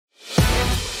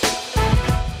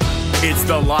It's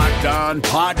the Locked On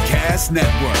Podcast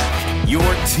Network, your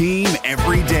team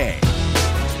every day.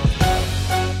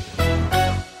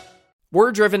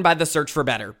 We're driven by the search for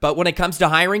better, but when it comes to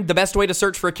hiring, the best way to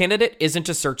search for a candidate isn't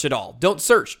to search at all. Don't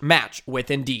search, match with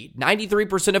Indeed.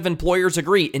 93% of employers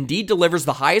agree Indeed delivers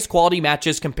the highest quality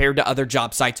matches compared to other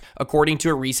job sites, according to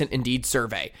a recent Indeed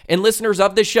survey. And listeners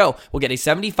of this show will get a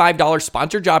 $75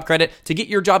 sponsored job credit to get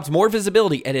your jobs more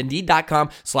visibility at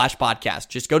Indeed.com/podcast.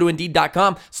 Just go to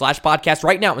Indeed.com/podcast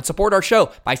right now and support our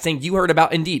show by saying you heard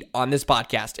about Indeed on this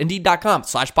podcast.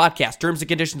 Indeed.com/podcast. Terms and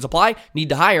conditions apply. Need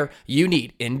to hire? You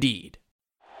need Indeed.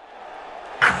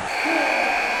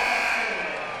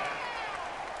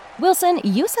 Wilson,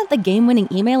 you sent the game-winning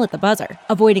email at the buzzer,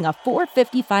 avoiding a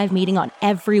 4:55 meeting on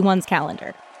everyone's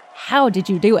calendar. How did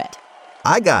you do it?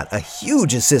 I got a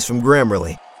huge assist from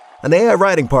Grammarly, an AI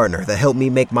writing partner that helped me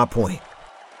make my point.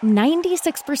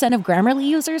 96% of Grammarly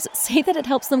users say that it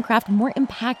helps them craft more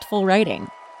impactful writing.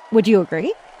 Would you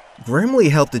agree? Grammarly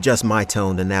helped adjust my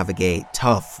tone to navigate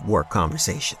tough work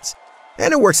conversations.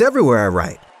 And it works everywhere I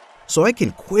write, so I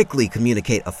can quickly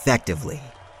communicate effectively.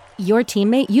 Your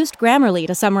teammate used Grammarly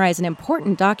to summarize an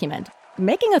important document,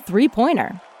 making a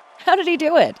 3-pointer. How did he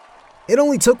do it? It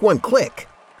only took one click.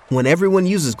 When everyone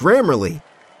uses Grammarly,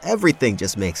 everything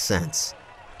just makes sense.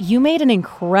 You made an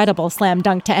incredible slam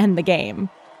dunk to end the game.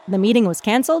 The meeting was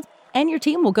canceled, and your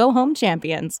team will go home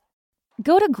champions.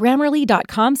 Go to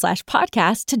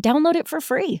Grammarly.com/podcast to download it for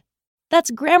free. That's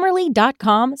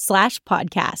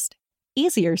Grammarly.com/podcast.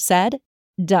 Easier said,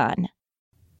 done.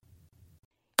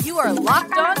 You are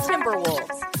Locked On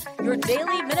Timberwolves, your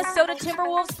daily Minnesota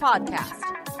Timberwolves podcast,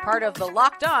 part of the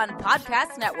Locked On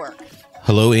Podcast Network.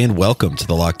 Hello and welcome to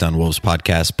the Locked On Wolves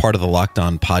podcast, part of the Locked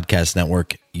On Podcast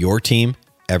Network, your team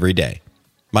every day.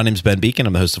 My name is Ben Beacon.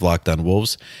 I'm the host of Locked On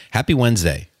Wolves. Happy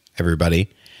Wednesday, everybody.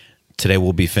 Today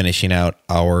we'll be finishing out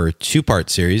our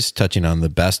two-part series, touching on the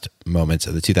best moments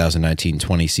of the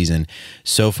 2019-20 season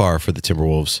so far for the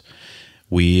Timberwolves.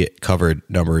 We covered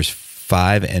numbers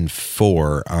 5 and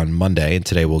 4 on Monday, and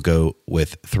today we'll go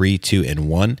with 3, 2, and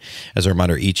 1. As a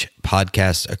reminder, each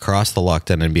podcast across the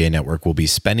Locked On NBA network will be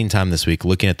spending time this week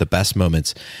looking at the best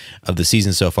moments of the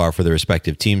season so far for the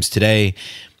respective teams. Today,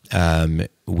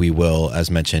 we will,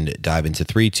 as mentioned, dive into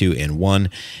 3, 2, and 1.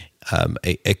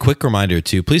 A quick reminder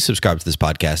to please subscribe to this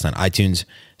podcast on iTunes,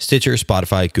 Stitcher,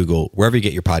 Spotify, Google, wherever you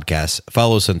get your podcasts.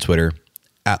 Follow us on Twitter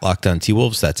at Locked On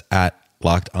T-Wolves. That's at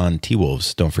Locked On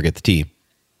T-Wolves. Don't forget the T.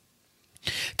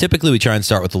 Typically, we try and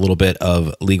start with a little bit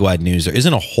of league-wide news. There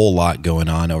isn't a whole lot going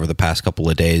on over the past couple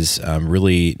of days.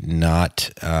 Really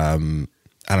not, I don't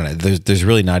know, there's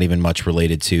really not even much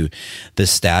related to the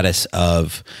status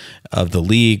of the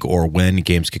league or when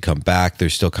games could come back.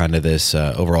 There's still kind of this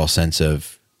overall sense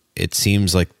of, it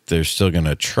seems like they're still going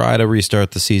to try to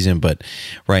restart the season, but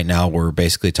right now we're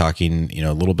basically talking,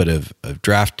 a little bit of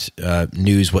draft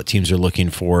news, what teams are looking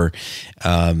for.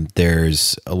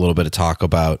 There's a little bit of talk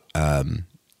about some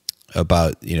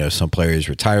players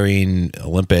retiring,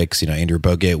 Olympics. Andrew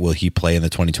Bogut, will he play in the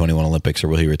 2021 Olympics or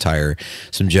will he retire?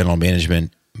 Some general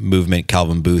management movement.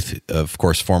 Calvin Booth, of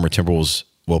course, former Timberwolves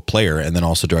player and then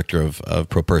also director of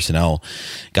pro personnel,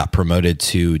 got promoted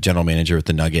to general manager with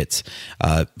the Nuggets.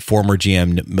 Former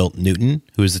GM Milt Newton,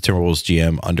 who is the Timberwolves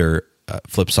GM under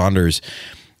Flip Saunders,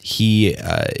 he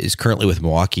is currently with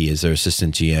Milwaukee as their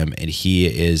assistant GM, and he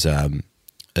is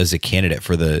as a candidate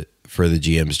for the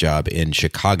GM's job in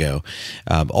Chicago.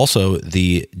 Also,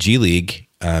 the G League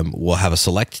will have a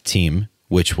select team,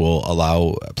 which will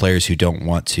allow players who don't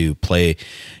want to play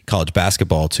college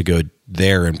basketball to go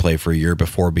there and play for a year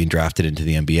before being drafted into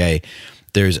the NBA.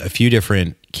 There's a few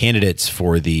different candidates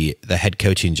for the head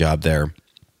coaching job there.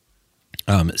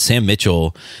 Sam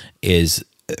Mitchell is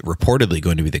reportedly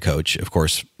going to be the coach. Of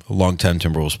course, a longtime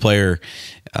Timberwolves player,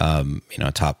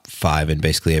 top 5 in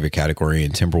basically every category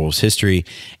in Timberwolves history,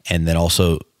 and then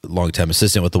also longtime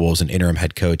assistant with the Wolves and interim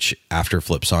head coach after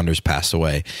Flip Saunders passed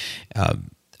away.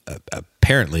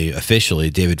 Apparently, officially,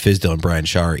 David Fizdale and Brian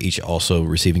Shaw are each also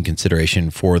receiving consideration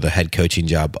for the head coaching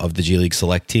job of the G League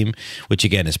Select team, which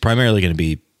again is primarily going to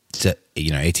be,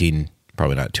 18,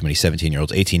 probably not too many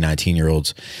 17-year-olds, 18,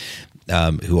 19-year-olds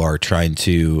who are trying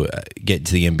to get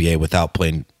to the NBA without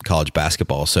playing college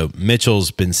basketball. So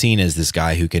Mitchell's been seen as this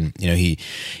guy who can, he,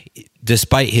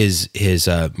 despite his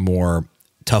more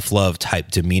tough love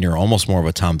type demeanor, almost more of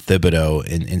a Tom Thibodeau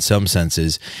in some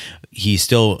senses, he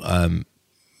still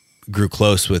grew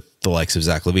close with the likes of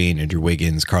Zach LaVine, Andrew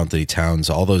Wiggins, Karl-Anthony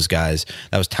Towns, all those guys.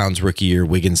 That was Towns' rookie year,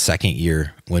 Wiggins' second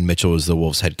year when Mitchell was the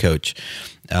Wolves head coach.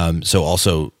 So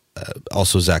also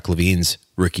Zach LaVine's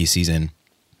rookie season,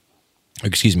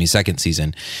 second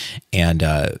season. And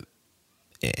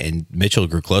and Mitchell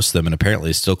grew close to them, and apparently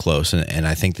is still close. And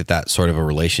I think that sort of a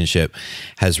relationship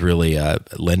has really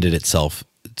lended itself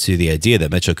to the idea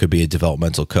that Mitchell could be a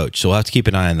developmental coach. So we'll have to keep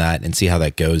an eye on that and see how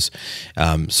that goes.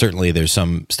 Certainly there's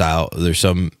some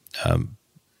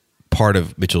part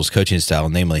of Mitchell's coaching style,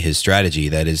 namely his strategy,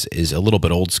 that is a little bit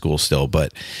old school still,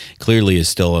 but clearly is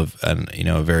still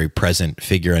a very present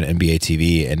figure on NBA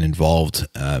TV and involved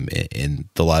in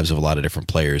the lives of a lot of different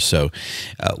players. So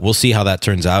we'll see how that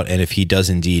turns out, and if he does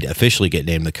indeed officially get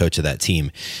named the coach of that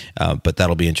team. But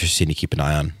that'll be interesting to keep an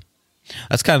eye on.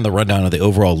 That's kind of the rundown of the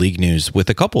overall league news, with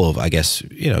a couple of, I guess,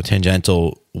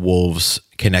 tangential Wolves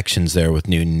connections there with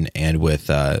Newton and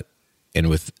with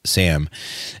Sam.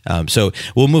 So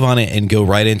we'll move on and go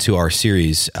right into our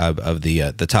series of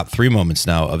the top 3 moments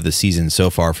now of the season so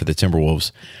far for the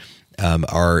Timberwolves.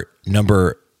 Our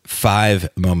number 5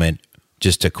 moment,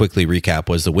 just to quickly recap,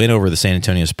 was the win over the San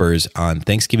Antonio Spurs on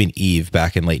Thanksgiving Eve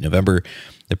back in late November.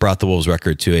 It brought the Wolves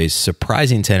record to a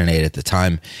surprising 10-8 at the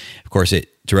time. Of course, it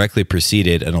directly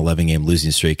preceded an 11-game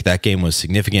losing streak. That game was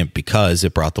significant because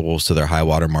it brought the Wolves to their high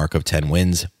water mark of 10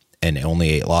 wins and only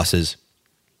 8 losses.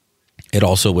 It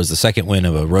also was the second win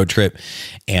of a road trip,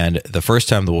 and the first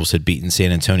time the Wolves had beaten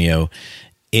San Antonio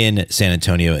in San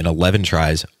Antonio in 11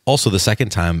 tries. Also the second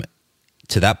time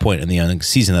to that point in the young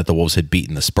season that the Wolves had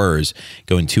beaten the Spurs,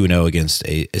 going 2-0 against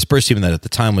a Spurs team that at the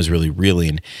time was really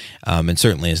reeling, and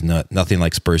certainly is nothing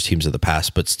like Spurs teams of the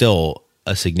past, but still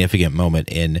a significant moment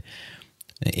in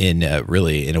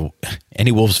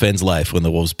any Wolves fan's life when the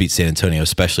Wolves beat San Antonio,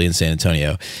 especially in San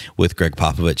Antonio, with Greg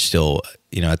Popovich still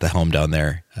at the helm down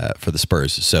there for the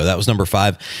Spurs. So that was number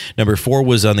 5. Number 4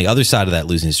 was on the other side of that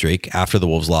losing streak. After the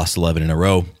Wolves lost 11 in a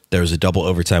row, there was a double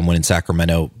overtime win in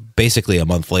Sacramento basically a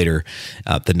month later,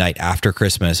 the night after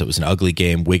Christmas. It was an ugly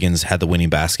game. Wiggins had the winning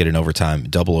basket in overtime,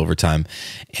 double overtime,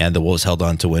 and the Wolves held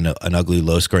on to win an ugly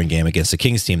low-scoring game against the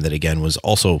Kings team that, again, was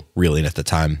also reeling at the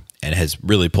time and has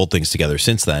really pulled things together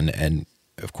since then, and,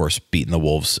 of course, beaten the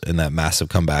Wolves in that massive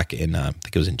comeback in, I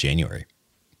think it was in January,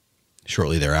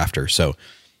 shortly thereafter. So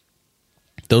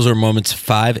those are moments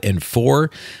 5 and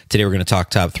 4. Today we're going to talk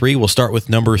top 3. We'll start with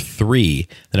number 3.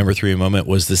 The number 3 moment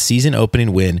was the season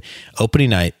opening win,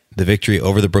 opening night, the victory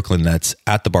over the Brooklyn Nets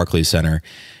at the Barclays Center.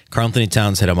 Karl-Anthony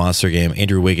Towns had a monster game.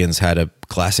 Andrew Wiggins had a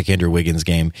classic Andrew Wiggins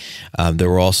game. There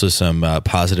were also some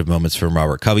positive moments from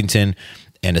Robert Covington,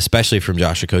 and especially from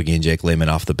Josh Okogie and Jake Layman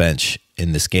off the bench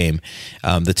in this game.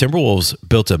 The Timberwolves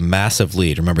built a massive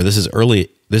lead. Remember, this is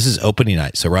opening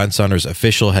night, so Ryan Saunders'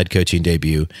 official head coaching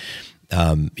debut.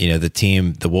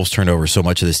 The Wolves turned over so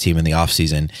much of this team in the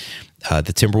offseason.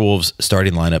 The Timberwolves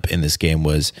starting lineup in this game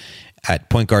was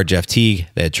at point guard Jeff Teague.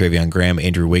 They had Travion Graham,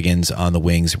 Andrew Wiggins on the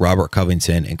wings, Robert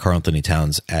Covington, and Karl-Anthony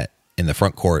Towns in the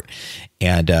front court.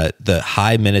 And the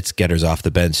high minutes getters off the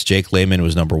bench, Jake Layman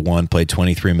was number 1, played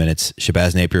 23 minutes.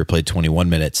 Shabazz Napier played 21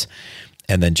 minutes.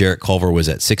 And then Jarrett Culver was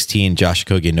at 16. Josh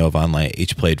Okogie and Noah Vonleh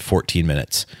each played 14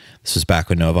 minutes. This was back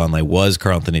when Noah Vonleh was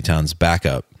Karl-Anthony Towns'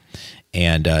 backup.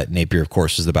 And Napier, of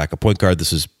course, was the backup point guard.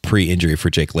 This was pre-injury for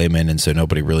Jake Layman, and so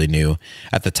nobody really knew.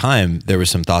 At the time, there was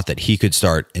some thought that he could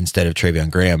start instead of Travion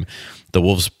Graham. The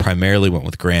Wolves primarily went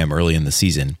with Graham early in the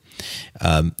season.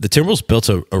 The Timberwolves built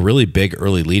a really big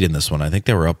early lead in this one. I think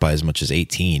they were up by as much as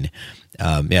 18.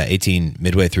 18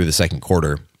 midway through the second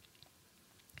quarter.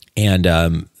 And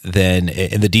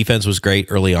the defense was great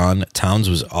early on. Towns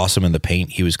was awesome in the paint.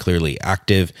 He was clearly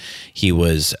active. He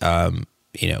was...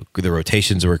 the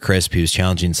rotations were crisp. He was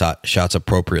challenging shots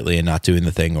appropriately and not doing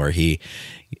the thing where he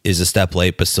is a step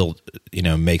late, but still,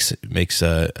 makes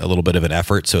a little bit of an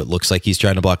effort. So it looks like he's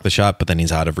trying to block the shot, but then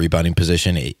he's out of rebounding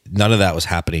position. None of that was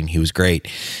happening. He was great.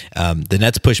 The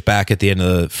Nets pushed back at the end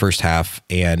of the first half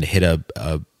and hit a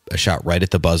shot right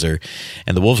at the buzzer,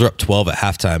 and the Wolves were up 12 at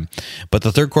halftime. But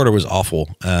the third quarter was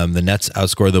awful. The Nets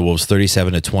outscored the Wolves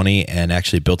 37-20 and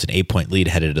actually built an 8-point lead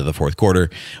headed into the fourth quarter.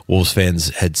 Wolves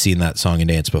fans had seen that song and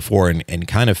dance before and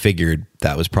kind of figured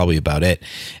that was probably about it.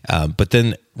 But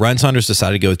then Ryan Saunders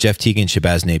decided to go with Jeff Teague and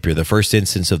Shabazz Napier, the first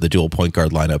instance of the dual point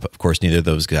guard lineup. Of course, neither of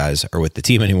those guys are with the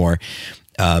team anymore.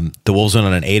 The Wolves went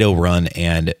on an 8-0 run,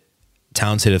 and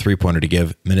Towns hit a three-pointer to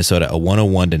give Minnesota a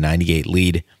 101-98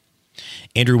 lead.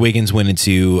 Andrew Wiggins went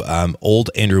into old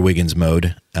Andrew Wiggins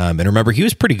mode. And remember, he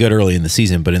was pretty good early in the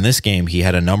season, but in this game, he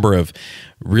had a number of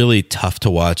really tough to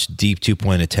watch, deep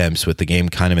 2-point attempts with the game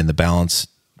kind of in the balance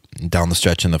down the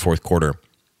stretch in the fourth quarter.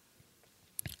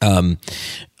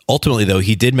 Ultimately, though,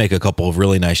 he did make a couple of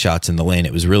really nice shots in the lane.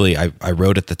 It was really, I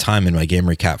wrote at the time in my game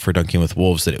recap for Dunking with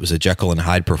Wolves that it was a Jekyll and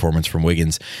Hyde performance from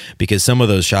Wiggins because some of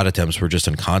those shot attempts were just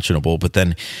unconscionable, but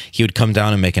then he would come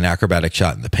down and make an acrobatic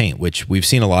shot in the paint, which we've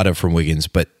seen a lot of from Wiggins,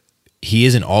 but he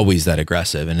isn't always that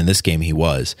aggressive, and in this game he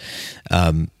was.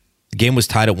 The game was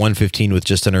tied at 1:15 with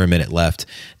just under a minute left.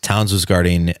 Towns was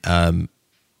guarding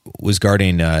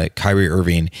Kyrie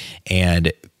Irving,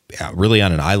 and really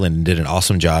on an island, and did an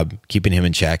awesome job keeping him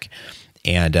in check.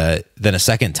 And then a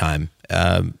second time,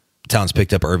 Towns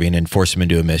picked up Irving and forced him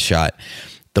into a missed shot.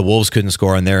 The Wolves couldn't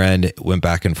score on their end, went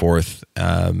back and forth,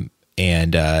 and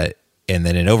then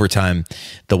in overtime,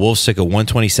 the Wolves took a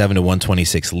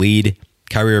 127-126 lead.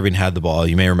 Kyrie Irving had the ball.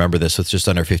 You may remember this, with just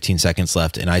under 15 seconds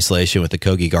left in isolation with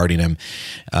Okogie guarding him.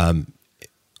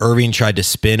 Irving tried to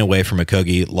spin away from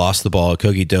Okogie, lost the ball.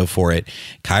 Okogie dove for it.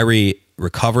 Kyrie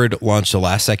recovered, launched a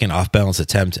last-second off-balance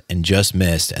attempt, and just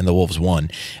missed, and the Wolves won.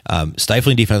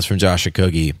 Stifling defense from Josh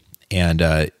Okogie, and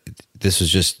this was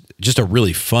just a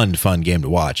really fun game to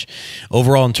watch.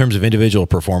 Overall, in terms of individual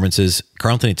performances,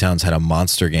 Karl-Anthony Towns had a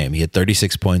monster game. He had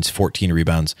 36 points, 14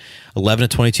 rebounds, 11 of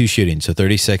 22 shooting, so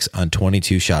 36 on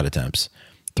 22 shot attempts,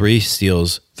 3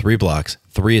 steals, 3 blocks,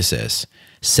 3 assists,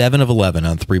 7 of 11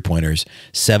 on three-pointers,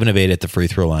 7 of 8 at the free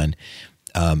throw line.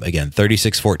 Again,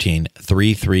 36-14,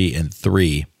 3-3 and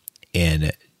 3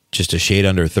 in just a shade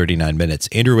under 39 minutes.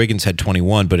 Andrew Wiggins had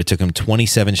 21, but it took him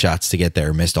 27 shots to get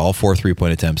there. Missed all 4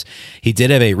 3-point attempts. He did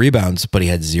have 8 rebounds, but he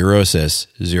had 0 assists,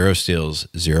 0 steals,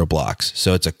 0 blocks.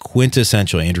 So it's a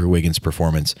quintessential Andrew Wiggins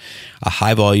performance. A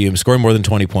high volume, scoring more than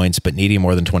 20 points, but needing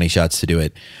more than 20 shots to do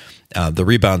it. The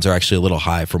rebounds are actually a little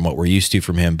high from what we're used to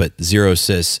from him, but 0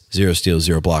 assists, 0 steals,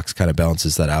 0 blocks kind of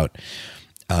balances that out.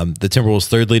 The Timberwolves'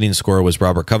 third leading scorer was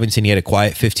Robert Covington. He had a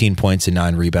quiet 15 points and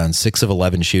 9 rebounds, 6 of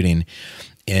 11 shooting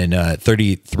in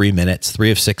 33 minutes,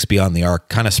 3 of 6 beyond the arc,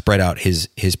 kind of spread out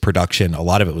his production. A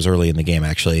lot of it was early in the game,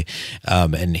 actually,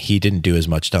 and he didn't do as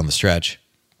much down the stretch.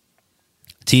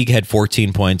 Teague had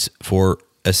 14 points, 4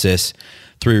 assists,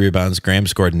 3 rebounds. Graham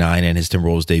scored 9 in his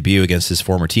Timberwolves debut against his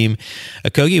former team.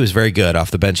 Okogie was very good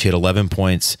off the bench. He had 11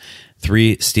 points,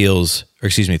 3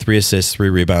 assists, 3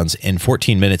 rebounds. In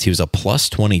 14 minutes, he was a plus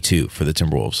 22 for the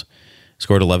Timberwolves.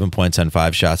 Scored 11 points on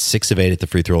 5 shots, 6 of 8 at the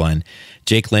free throw line.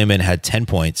 Jake Layman had 10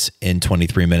 points in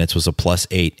 23 minutes, was a plus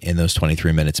 8 in those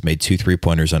 23 minutes, made 2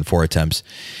 3-pointers on 4 attempts.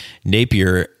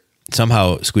 Napier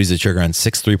somehow squeezed the trigger on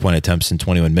 6 3-point attempts in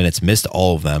 21 minutes, missed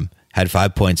all of them, had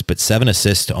 5 points, but 7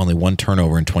 assists to only 1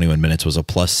 turnover in 21 minutes, was a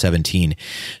plus 17.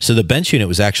 So the bench unit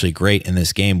was actually great in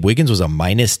this game. Wiggins was a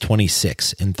minus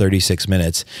 26 in 36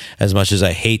 minutes. As much as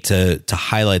I hate to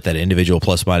highlight that individual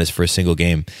plus minus for a single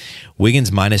game,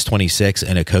 Wiggins minus 26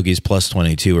 and Okogie's plus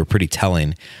 22 were pretty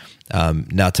telling.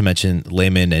 Not to mention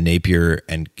Layman and Napier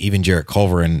and even Jarrett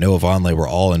Culver and Noah Vonleh were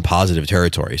all in positive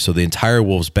territory. So the entire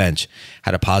Wolves bench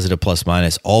had a positive plus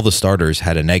minus. All the starters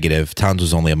had a negative. Towns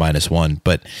was only a -1,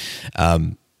 but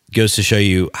goes to show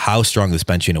you how strong this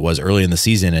bench unit was early in the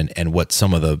season and what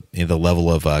some of the level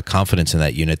of confidence in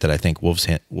that unit that I think Wolves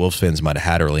fans might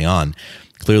have had early on.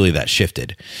 Clearly that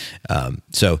shifted.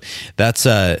 So that's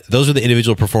those are the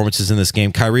individual performances in this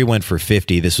game. Kyrie went for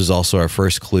 50. This was also our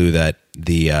first clue that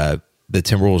the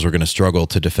Timberwolves were going to struggle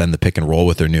to defend the pick and roll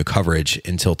with their new coverage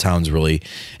until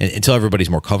everybody's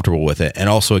more comfortable with it, and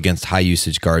also against high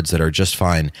usage guards that are just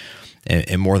fine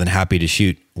and more than happy to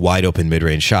shoot wide open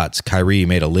mid-range shots. Kyrie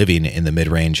made a living in the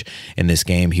mid-range in this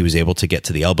game. He was able to get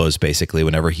to the elbows basically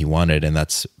whenever he wanted, and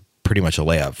that's pretty much a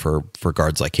layup for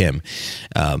guards like him.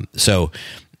 So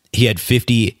he had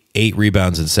 58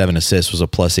 rebounds and 7 assists, was a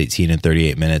plus 18 in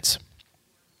 38 minutes.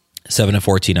 7 of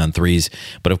 14 on threes,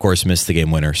 but of course missed the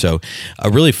game winner. So a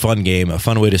really fun game, a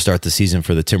fun way to start the season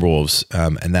for the Timberwolves,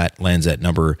 and that lands at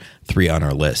number 3 on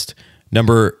our list.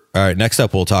 Next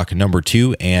up, we'll talk number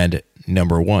 2 and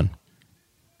number 1.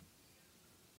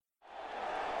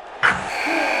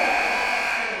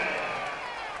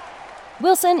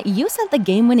 Wilson, you sent the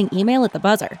game-winning email at the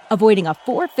buzzer, avoiding a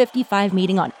 4:55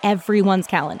 meeting on everyone's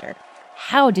calendar.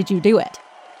 How did you do it?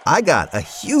 I got a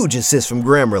huge assist from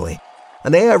Grammarly,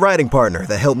 an AI writing partner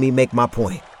that helped me make my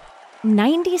point.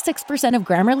 96% of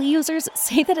Grammarly users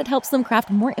say that it helps them craft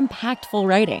more impactful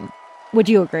writing. Would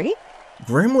you agree?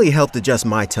 Grammarly helped adjust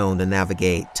my tone to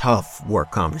navigate tough work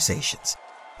conversations.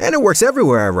 And it works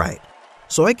everywhere I write,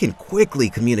 so I can quickly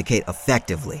communicate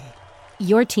effectively.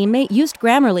 Your teammate used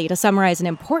Grammarly to summarize an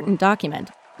important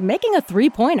document, making a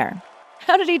 3-pointer.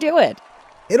 How did he do it?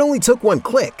 It only took 1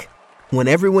 click. When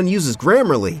everyone uses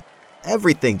Grammarly,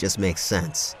 everything just makes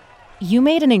sense. You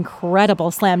made an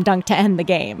incredible slam dunk to end the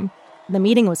game. The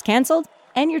meeting was canceled,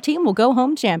 and your team will go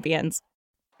home champions.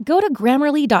 Go to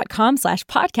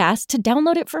Grammarly.com/podcast to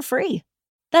download it for free.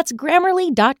 That's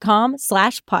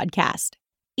Grammarly.com/podcast.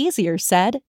 Easier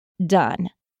said,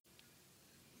 done.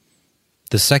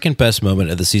 The second best moment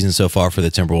of the season so far for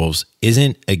the Timberwolves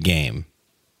isn't a game.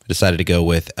 decided to go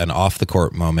with an off the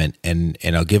court moment, and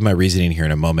I'll give my reasoning here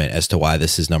in a moment as to why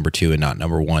this is number 2 and not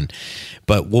number 1.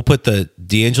 But we'll put the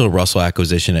D'Angelo Russell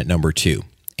acquisition at number 2.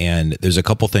 And there's a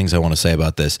couple things I want to say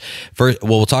about this. First,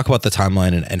 we'll talk about the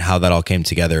timeline and how that all came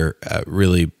together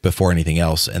really before anything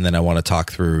else. And then I want to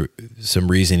talk through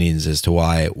some reasonings as to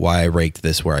why I ranked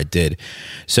this where I did.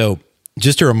 So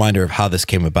just a reminder of how this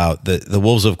came about. The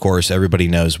Wolves, of course, everybody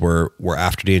knows, were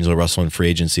after D'Angelo Russell in free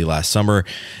agency last summer.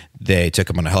 They took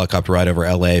him on a helicopter ride over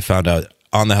LA, found out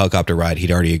on the helicopter ride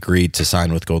he'd already agreed to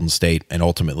sign with Golden State, and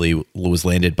ultimately was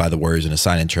landed by the Warriors in a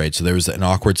sign and trade. So there was an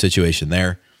awkward situation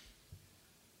there.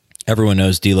 Everyone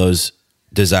knows D'Lo's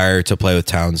desire to play with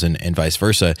Towns and vice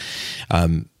versa.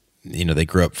 They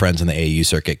grew up friends in the AAU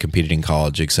circuit, competed in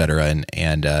college, et cetera,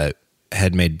 and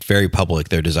had made very public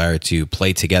their desire to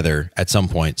play together at some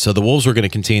point. So the Wolves were going to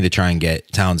continue to try and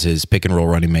get Towns his pick and roll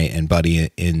running mate and buddy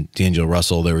in D'Angelo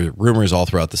Russell. There were rumors all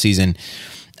throughout the season.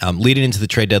 Leading into the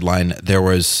trade deadline, there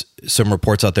was some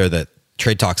reports out there that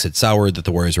trade talks had soured, that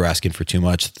the Warriors were asking for too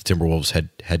much, that the Timberwolves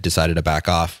had decided to back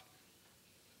off.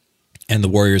 And the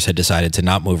Warriors had decided to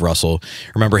not move Russell.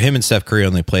 Remember, him and Steph Curry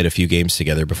only played a few games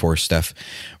together before Steph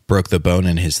broke the bone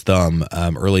in his thumb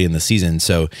early in the season.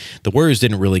 So the Warriors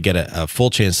didn't really get a full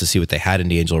chance to see what they had in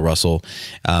D'Angelo Russell.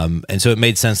 And so it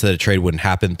made sense that a trade wouldn't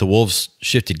happen. The Wolves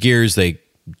shifted gears. They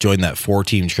joined that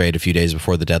 4-team trade a few days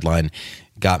before the deadline,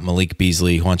 got Malik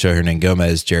Beasley, Juancho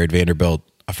Hernan-Gomez, Jared Vanderbilt,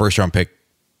 a first-round pick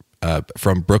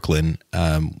from Brooklyn,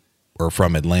 or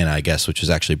from Atlanta, I guess, which is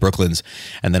actually Brooklyn's,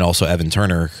 and then also Evan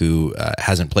Turner, who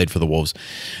hasn't played for the Wolves.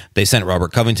 They sent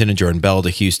Robert Covington and Jordan Bell to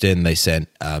Houston. They sent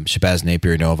Shabazz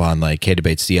Napier, Noah Vonleh, Keita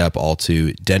Bates-Diop all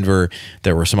to Denver.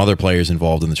 There were some other players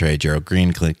involved in the trade: Gerald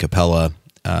Green, Clint Capella,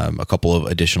 a couple of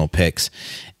additional picks,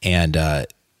 and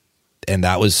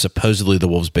that was supposedly the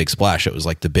Wolves' big splash. It was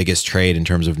like the biggest trade in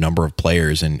terms of number of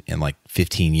players in like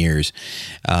 15 years.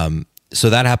 So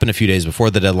that happened a few days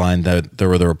before the deadline. There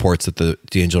were the reports that the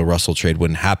D'Angelo Russell trade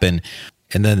wouldn't happen.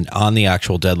 And then on the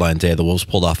actual deadline day, the Wolves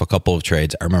pulled off a couple of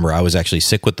trades. I remember I was actually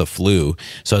sick with the flu,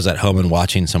 so I was at home and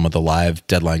watching some of the live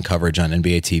deadline coverage on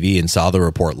NBA TV and saw the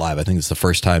report live. I think it's the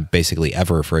first time basically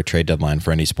ever for a trade deadline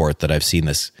for any sport that I've seen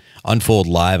this unfold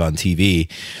live on TV.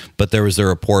 But there was the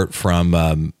report from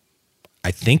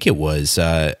I think it was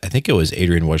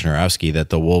Adrian Wojnarowski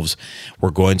that the Wolves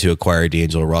were going to acquire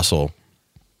D'Angelo Russell.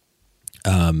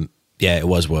 Yeah, it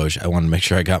was Woj. I want to make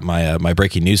sure I got my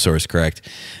breaking news source correct,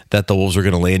 that the Wolves were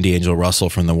going to land D'Angelo Russell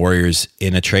from the Warriors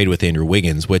in a trade with Andrew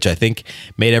Wiggins, which I think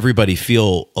made everybody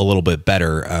feel a little bit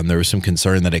better. There was some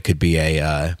concern that it could be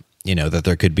that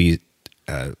there could be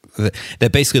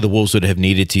that basically the Wolves would have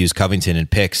needed to use Covington and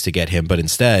picks to get him, but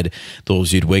instead the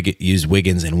Wolves used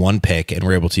Wiggins in one pick and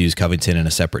were able to use Covington in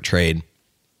a separate trade.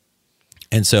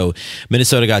 And so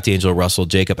Minnesota got D'Angelo Russell,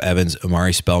 Jacob Evans,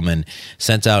 Omari Spellman,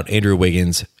 sent out Andrew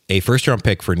Wiggins, a first-round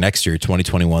pick for next year,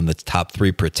 2021, that's top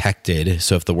 3 protected.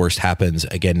 So if the worst happens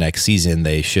again next season,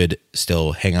 they should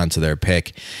still hang on to their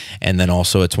pick. And then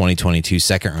also a 2022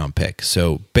 second-round pick.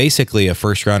 So basically a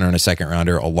first-rounder and a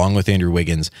second-rounder along with Andrew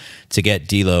Wiggins to get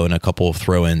D'Lo and a couple of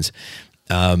throw-ins.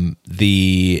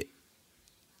 The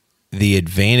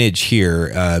advantage here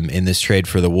in this trade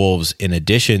for the Wolves, in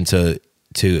addition to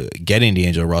getting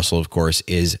D'Angelo Russell, of course,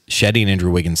 is shedding Andrew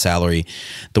Wiggins' salary.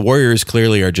 The Warriors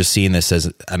clearly are just seeing this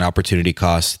as an opportunity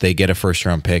cost. They get a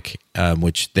first-round pick,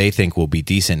 which they think will be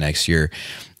decent next year,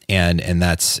 and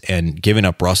giving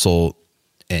up Russell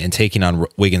and taking on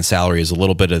Wiggins' salary is a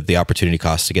little bit of the opportunity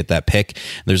cost to get that pick.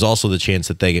 There's also the chance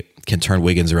that they can turn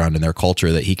Wiggins around in their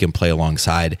culture, that he can play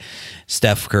alongside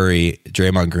Steph Curry,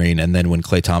 Draymond Green, and then when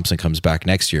Klay Thompson comes back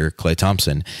next year, Klay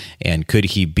Thompson. And could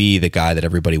he be the guy that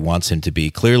everybody wants him to be?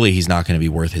 Clearly, he's not going to be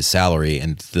worth his salary,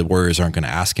 and the Warriors aren't going to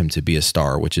ask him to be a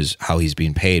star, which is how he's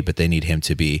being paid, but they need him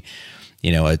to be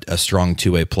a strong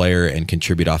two-way player and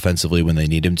contribute offensively when they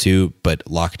need him to, but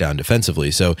lock down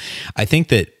defensively. So I think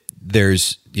that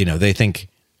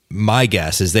my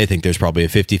guess is they think there's probably a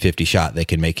 50-50 shot they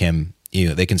can make him,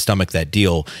 they can stomach that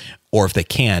deal. Or if they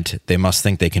can't, they must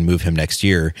think they can move him next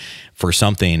year for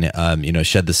something,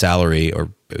 shed the salary, or,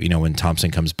 when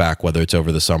Thompson comes back, whether it's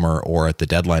over the summer or at the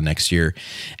deadline next year,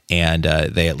 and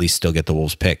they at least still get the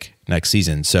Wolves pick next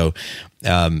season. So,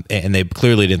 and they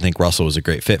clearly didn't think Russell was a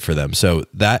great fit for them.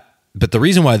 But the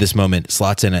reason why this moment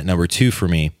slots in at number 2 for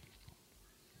me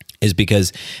is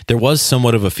because there was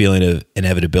somewhat of a feeling of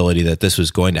inevitability that this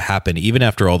was going to happen, even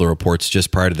after all the reports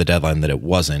just prior to the deadline that it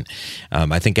wasn't.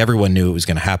 I think everyone knew it was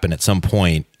going to happen at some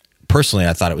point personally,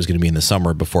 I thought it was going to be in the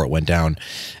summer before it went down.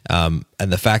 And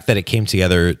the fact that it came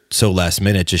together so last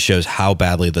minute just shows how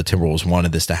badly the Timberwolves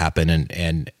wanted this to happen.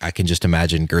 And I can just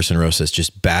imagine Gerson Rosas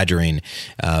just badgering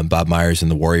Bob Myers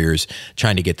and the Warriors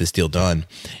trying to get this deal done.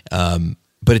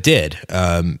 But it did.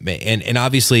 And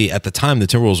obviously at the time, the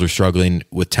Timberwolves were struggling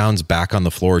with Towns back on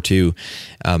the floor too.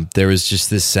 There was just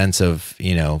this sense of,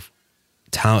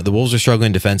 the Wolves are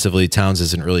struggling defensively. Towns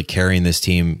isn't really carrying this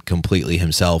team completely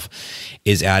himself.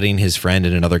 Is adding his friend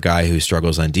and another guy who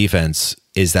struggles on defense,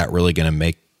 is that really going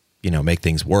to make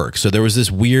things work? So there was this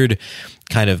weird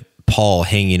kind of pall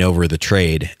hanging over the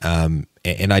trade.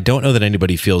 And I don't know that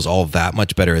anybody feels all that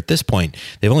much better at this point.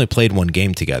 They've only played one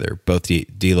game together, both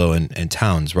D'Lo and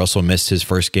Towns. Russell missed his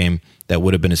first game. That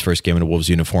would have been his first game in a Wolves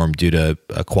uniform due to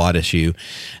a quad issue.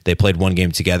 They played one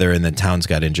game together, and then Towns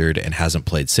got injured and hasn't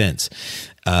played since.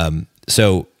 At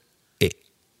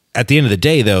the end of the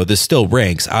day, though, this still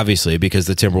ranks, obviously, because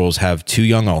the Timberwolves have two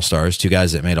young All-Stars, two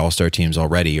guys that made All-Star teams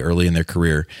already early in their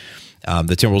career.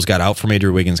 The Timberwolves got out from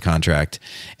Andrew Wiggins' contract,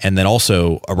 and then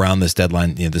also around this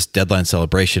deadline, this deadline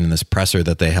celebration and this presser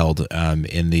that they held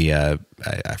in the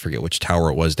I forget which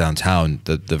tower it was downtown,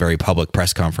 the very public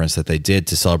press conference that they did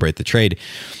to celebrate the trade.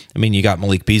 I mean, you got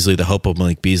Malik Beasley, the hope of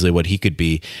Malik Beasley, what he could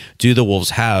be. Do the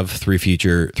Wolves have three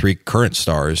current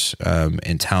stars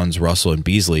in Towns, Russell, and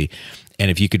Beasley? And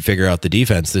if you could figure out the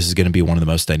defense, this is going to be one of the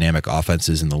most dynamic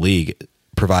offenses in the league,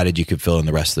 provided you could fill in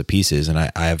the rest of the pieces. And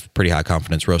I have pretty high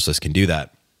confidence Rosas can do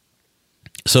that.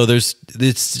 So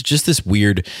it's just this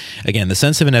weird, again, the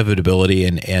sense of inevitability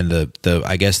and the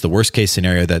I guess the worst case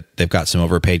scenario that they've got some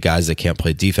overpaid guys that can't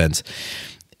play defense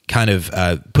kind of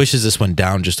pushes this one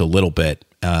down just a little bit.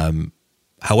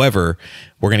 However,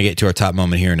 we're going to get to our top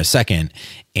moment here in a second.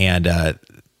 And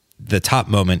the top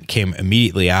moment came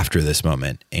immediately after this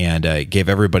moment and gave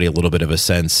everybody a little bit of a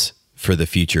sense for the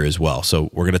future as well. So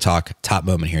we're going to talk top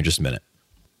moment here in just a minute.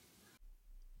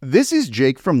 This is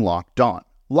Jake from Locked On.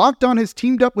 Locked On has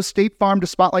teamed up with State Farm to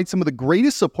spotlight some of the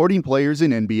greatest supporting players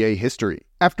in NBA history.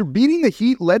 After beating the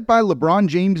Heat led by LeBron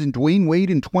James and Dwayne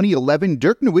Wade in 2011,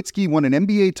 Dirk Nowitzki won an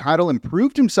NBA title and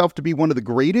proved himself to be one of the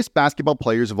greatest basketball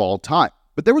players of all time.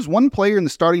 But there was one player in the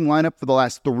starting lineup for the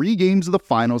last 3 games of the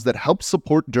finals that helped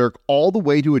support Dirk all the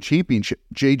way to a championship,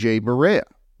 JJ Barea.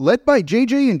 Led by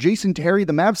JJ and Jason Terry,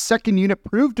 the Mavs' second unit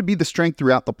proved to be the strength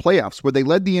throughout the playoffs, where they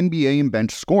led the NBA in bench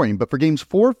scoring. But for games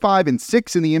 4, 5, and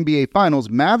 6 in the NBA Finals,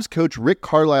 Mavs coach Rick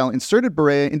Carlisle inserted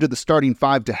Barea into the starting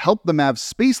 5 to help the Mavs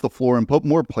space the floor and put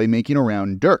more playmaking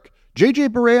around Dirk. JJ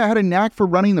Barea had a knack for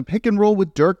running the pick and roll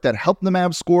with Dirk that helped the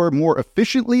Mavs score more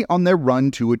efficiently on their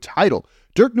run to a title.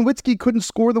 Dirk Nowitzki couldn't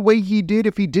score the way he did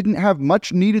if he didn't have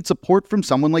much needed support from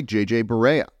someone like JJ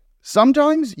Barea.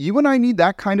 Sometimes you and I need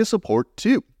that kind of support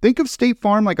too. Think of State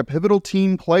Farm like a pivotal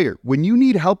team player. When you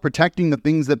need help protecting the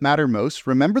things that matter most,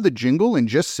 remember the jingle and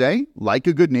just say, like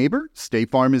a good neighbor, State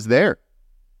Farm is there.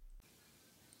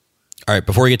 All right,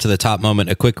 before we get to the top moment,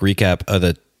 a quick recap of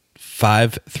the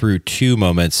 5 through 2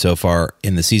 moments so far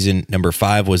in the season. Number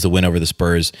 5 was the win over the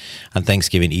Spurs on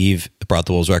Thanksgiving Eve. It brought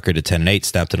the Wolves record to 10-8,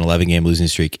 snapped an 11-game losing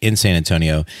streak in San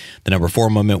Antonio. The number 4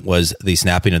 moment was the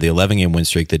snapping of the 11-game win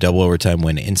streak, the double overtime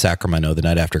win in Sacramento the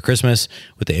night after Christmas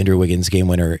with the Andrew Wiggins game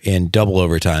winner in double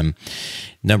overtime.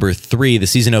 Number 3, the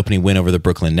season opening win over the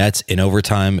Brooklyn Nets in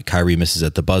overtime. Kyrie misses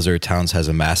at the buzzer. Towns has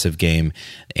a massive game,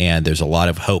 and there's a lot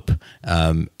of hope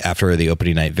after the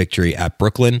opening night victory at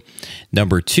Brooklyn.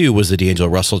 Number 2 was the D'Angelo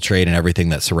Russell trade and everything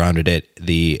that surrounded it.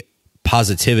 The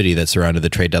positivity that surrounded the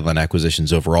trade deadline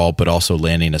acquisitions overall, but also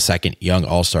landing a second young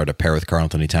all-star to pair with Karl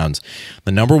Anthony Towns.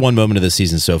 The number 1 moment of the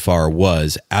season so far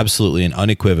was absolutely and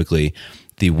unequivocally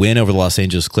the win over the Los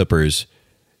Angeles Clippers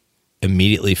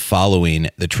immediately following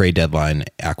the trade deadline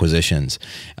acquisitions.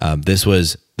 This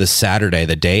was the Saturday,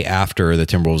 the day after the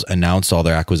Timberwolves announced all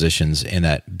their acquisitions in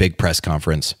that big press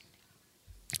conference.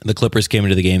 The Clippers came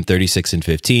into the game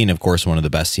 36-15, of course, one of the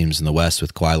best teams in the West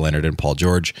with Kawhi Leonard and Paul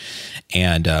George.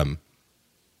 And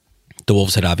the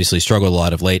Wolves had obviously struggled a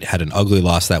lot of late, had an ugly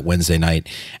loss that Wednesday night,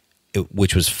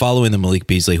 which was following the Malik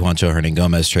Beasley, Juancho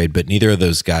Hernan-Gomez trade, but neither of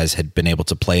those guys had been able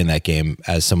to play in that game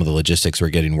as some of the logistics were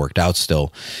getting worked out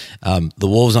still. The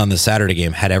Wolves on the Saturday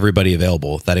game had everybody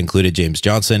available. That included James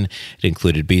Johnson, it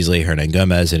included Beasley,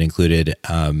 Hernan-Gomez, it included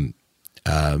the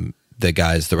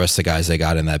rest of the guys they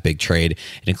got in that big trade.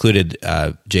 It included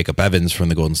Jacob Evans from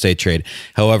the Golden State trade.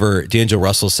 However, D'Angelo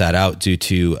Russell sat out due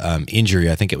to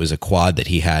injury. I think it was a quad that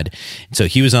he had. So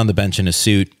he was on the bench in a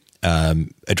suit,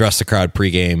 addressed the crowd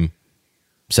pregame,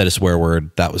 said a swear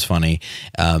word. That was funny.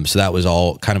 So that was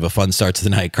all kind of a fun start to the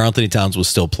night. Karl Anthony Towns was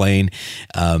still playing.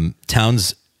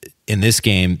 Towns in this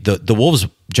game, the Wolves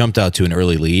jumped out to an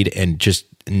early lead and just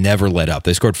never let up.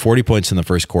 They scored 40 points in the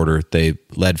first quarter. They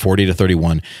led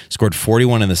 40-31, scored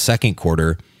 41 in the second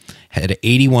quarter, had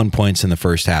 81 points in the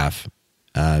first half,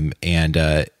 and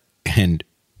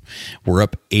we're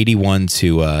up 81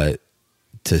 to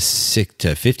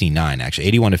 59, actually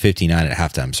 81 to 59 at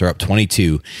halftime. So we're up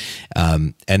 22,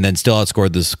 and then still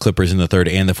outscored the Clippers in the third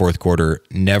and the fourth quarter.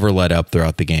 Never let up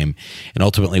throughout the game, and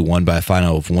ultimately won by a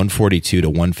final of 142 to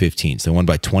 115. So they won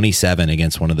by 27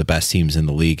 against one of the best teams in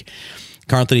the league.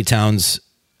 Karl-Anthony Towns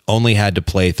only had to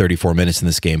play 34 minutes in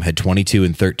this game, had 22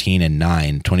 and 13 and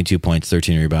 9, 22 points,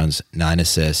 13 rebounds, 9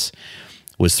 assists,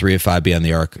 was 3 of 5 beyond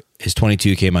the arc. His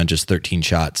 22 came on just 13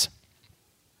 shots.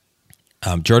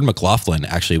 Jordan McLaughlin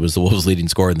actually was the Wolves' leading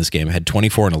scorer in this game, had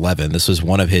 24 and 11. This was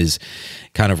one of his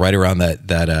kind of right around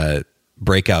that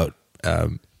breakout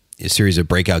series of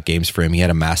breakout games for him. He had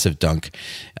a massive dunk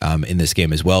in this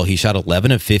game as well. He shot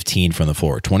 11 of 15 from the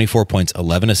floor, 24 points,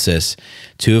 11 assists,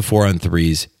 2 of 4 on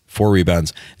threes, 4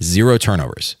 rebounds, 0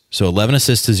 turnovers. So 11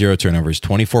 assists to 0 turnovers,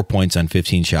 24 points on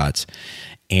 15 shots.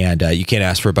 And you can't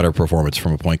ask for a better performance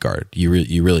from a point guard. You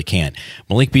really can't.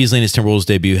 Malik Beasley in his Timberwolves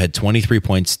debut had 23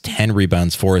 points, 10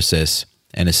 rebounds, 4 assists,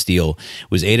 and a steal.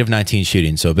 Was 8 of 19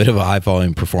 shooting, so a bit of a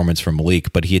high-volume performance from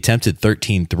Malik, but he attempted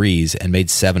 13 threes and made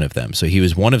 7 of them. So he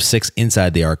was 1 of 6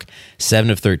 inside the arc, 7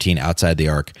 of 13 outside the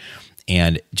arc,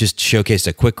 and just showcased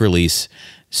a quick release,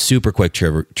 super quick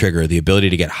trigger, the ability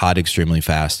to get hot extremely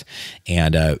fast,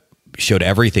 and showed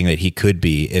everything that he could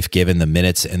be if given the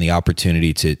minutes and the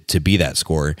opportunity to be that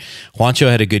scorer. Juancho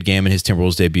had a good game in his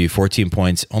Timberwolves debut, 14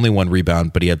 points, only 1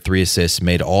 rebound, but he had 3 assists,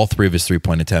 made all 3 of his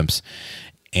 3-point attempts,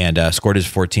 and scored his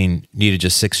 14, needed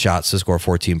just 6 shots to score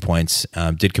 14 points,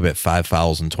 did commit 5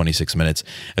 fouls in 26 minutes.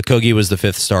 Okogie was the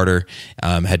 5th starter,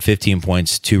 had 15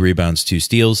 points, 2 rebounds, 2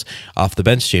 steals. Off the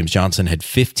bench, James Johnson had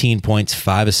 15 points,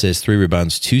 5 assists, 3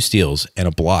 rebounds, 2 steals, and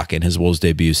a block in his Wolves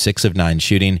debut, 6 of 9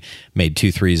 shooting, made 2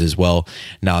 threes as well.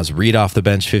 Naz Reid off the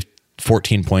bench,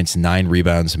 14 points, 9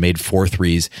 rebounds, made 4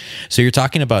 threes. So you're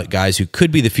talking about guys who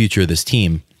could be the future of this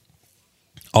team.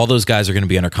 All those guys are going to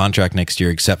be under contract next year,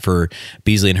 except for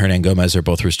Beasley and Hernan Gomez are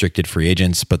both restricted free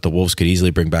agents, but the Wolves could easily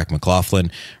bring back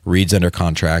McLaughlin. Reed's under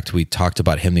contract. We talked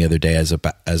about him the other day as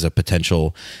a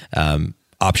potential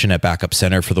option at backup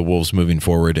center for the Wolves moving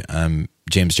forward.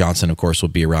 James Johnson, of course, will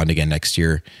be around again next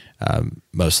year,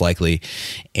 most likely.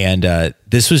 And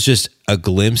this was just a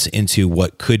glimpse into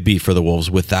what could be for the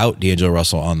Wolves without D'Angelo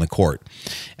Russell on the court.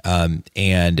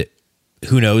 And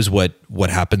who knows what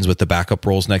happens with the backup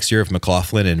roles next year if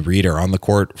McLaughlin and Reed are on the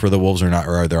court for the Wolves or not,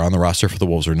 or they're on the roster for the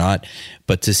Wolves or not.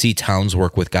 But to see Towns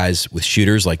work with guys, with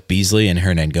shooters like Beasley and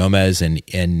Hernan Gomez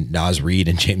and Naz Reid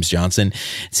and James Johnson,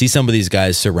 see some of these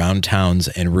guys surround Towns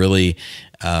and really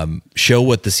show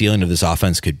what the ceiling of this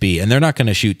offense could be. And they're not going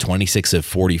to shoot 26 of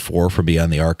 44 from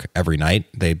beyond the arc every night.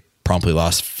 They promptly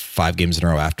lost 5 games in a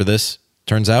row after this,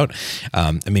 turns out.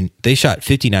 They shot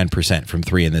 59% from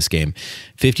 3 in this game,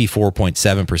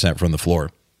 54.7% from the floor.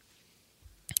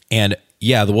 And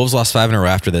yeah, the Wolves lost 5 in a row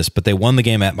after this, but they won the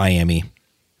game at Miami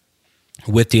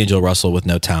with D'Angelo Russell with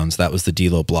no Towns. That was the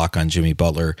D'Lo block on Jimmy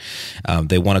Butler.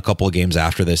 They won a couple of games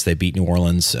after this. They beat New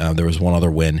Orleans. There was one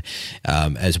other win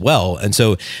as well. And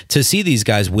so to see these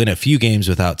guys win a few games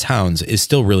without Towns is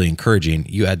still really encouraging.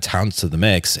 You add Towns to the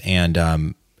mix,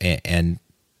 and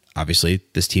obviously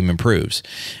this team improves.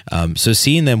 So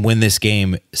seeing them win this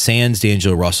game, sans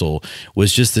D'Angelo Russell,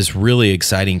 was just this really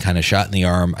exciting kind of shot in the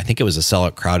arm. I think it was a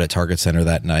sellout crowd at Target Center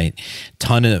that night.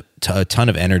 A ton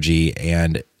of energy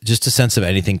and just a sense of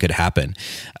anything could happen.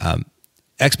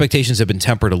 Expectations have been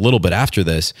tempered a little bit after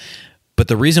this, but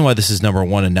the reason why this is number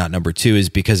 1 and not number 2 is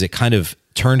because it kind of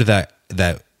turned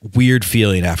that weird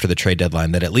feeling after the trade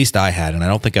deadline that at least I had, and I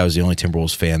don't think I was the only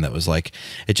Timberwolves fan that was like,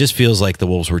 it just feels like the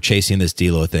Wolves were chasing this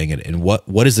D'Lo thing, and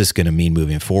what is this going to mean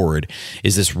moving forward?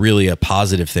 Is this really a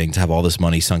positive thing to have all this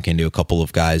money sunk into a couple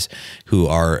of guys who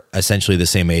are essentially the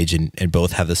same age and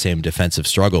both have the same defensive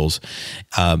struggles?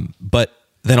 But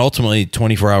then ultimately,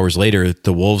 24 hours later,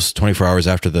 the Wolves, 24 hours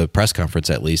after the press conference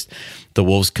at least, the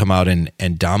Wolves come out and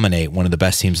dominate one of the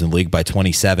best teams in the league by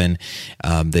 27.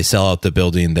 They sell out the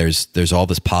building. There's all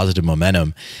this positive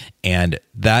momentum. And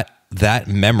that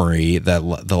memory, the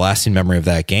lasting memory of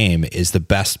that game is the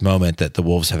best moment that the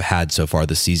Wolves have had so far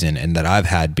this season and that I've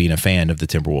had being a fan of the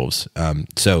Timberwolves.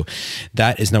 So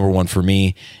that is number 1 for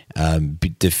me.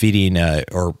 Defeating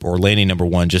or landing number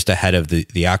 1 just ahead of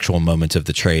the actual moments of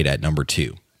the trade at number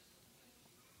 2.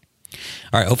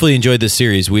 All right. Hopefully you enjoyed this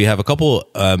series. We have a couple,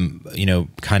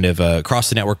 kind of across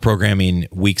the network programming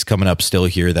weeks coming up still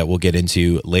here that we'll get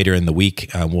into later in the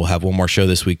week. We'll have one more show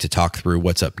this week to talk through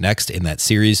what's up next in that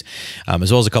series,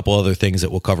 as well as a couple other things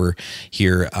that we'll cover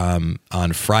here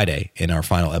on Friday in our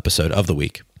final episode of the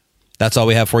week. That's all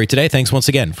we have for you today. Thanks once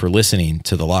again for listening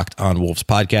to the Locked On Wolves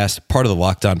podcast, part of the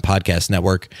Locked On Podcast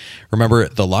Network. Remember,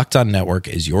 the Locked On Network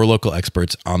is your local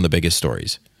experts on the biggest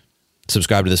stories.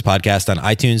 Subscribe to this podcast on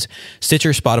iTunes,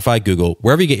 Stitcher, Spotify, Google,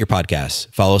 wherever you get your podcasts.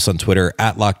 Follow us on Twitter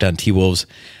at LockedOnTWolves.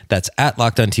 That's at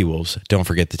LockedOnTWolves. Don't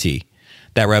forget the T.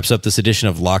 That wraps up this edition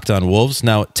of Locked On Wolves.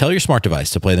 Now, tell your smart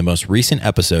device to play the most recent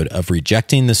episode of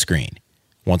Rejecting the Screen.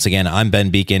 Once again, I'm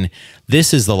Ben Beacon.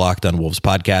 This is the Locked On Wolves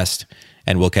podcast,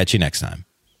 and we'll catch you next time.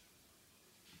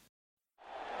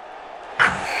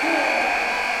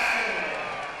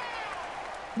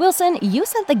 Wilson, you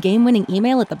sent the game-winning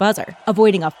email at the buzzer,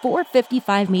 avoiding a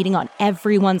 4:55 meeting on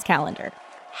everyone's calendar.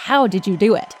 How did you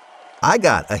do it? I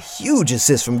got a huge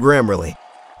assist from Grammarly,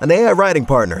 an AI writing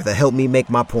partner that helped me make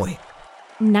my point.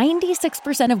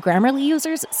 96% of Grammarly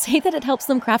users say that it helps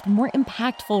them craft more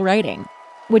impactful writing.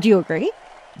 Would you agree?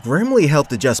 Grammarly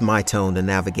helped adjust my tone to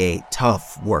navigate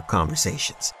tough work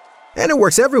conversations. And it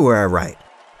works everywhere I write,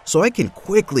 so I can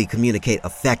quickly communicate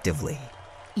effectively.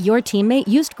 Your teammate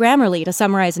used Grammarly to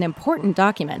summarize an important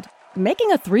document,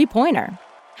 making a 3-pointer.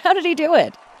 How did he do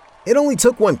it? It only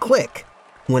took one click.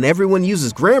 When everyone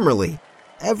uses Grammarly,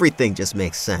 everything just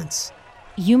makes sense.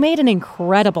 You made an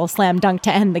incredible slam dunk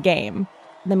to end the game.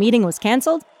 The meeting was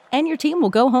canceled, and your team will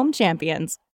go home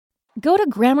champions. Go to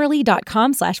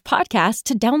Grammarly.com/podcast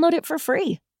to download it for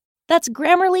free. That's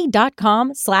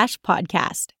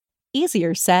Grammarly.com/podcast.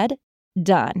 Easier said,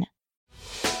 done.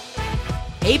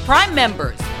 Hey, Prime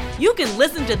members, you can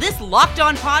listen to this Locked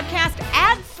On podcast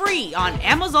ad-free on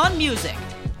Amazon Music.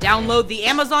 Download the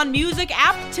Amazon Music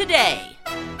app today.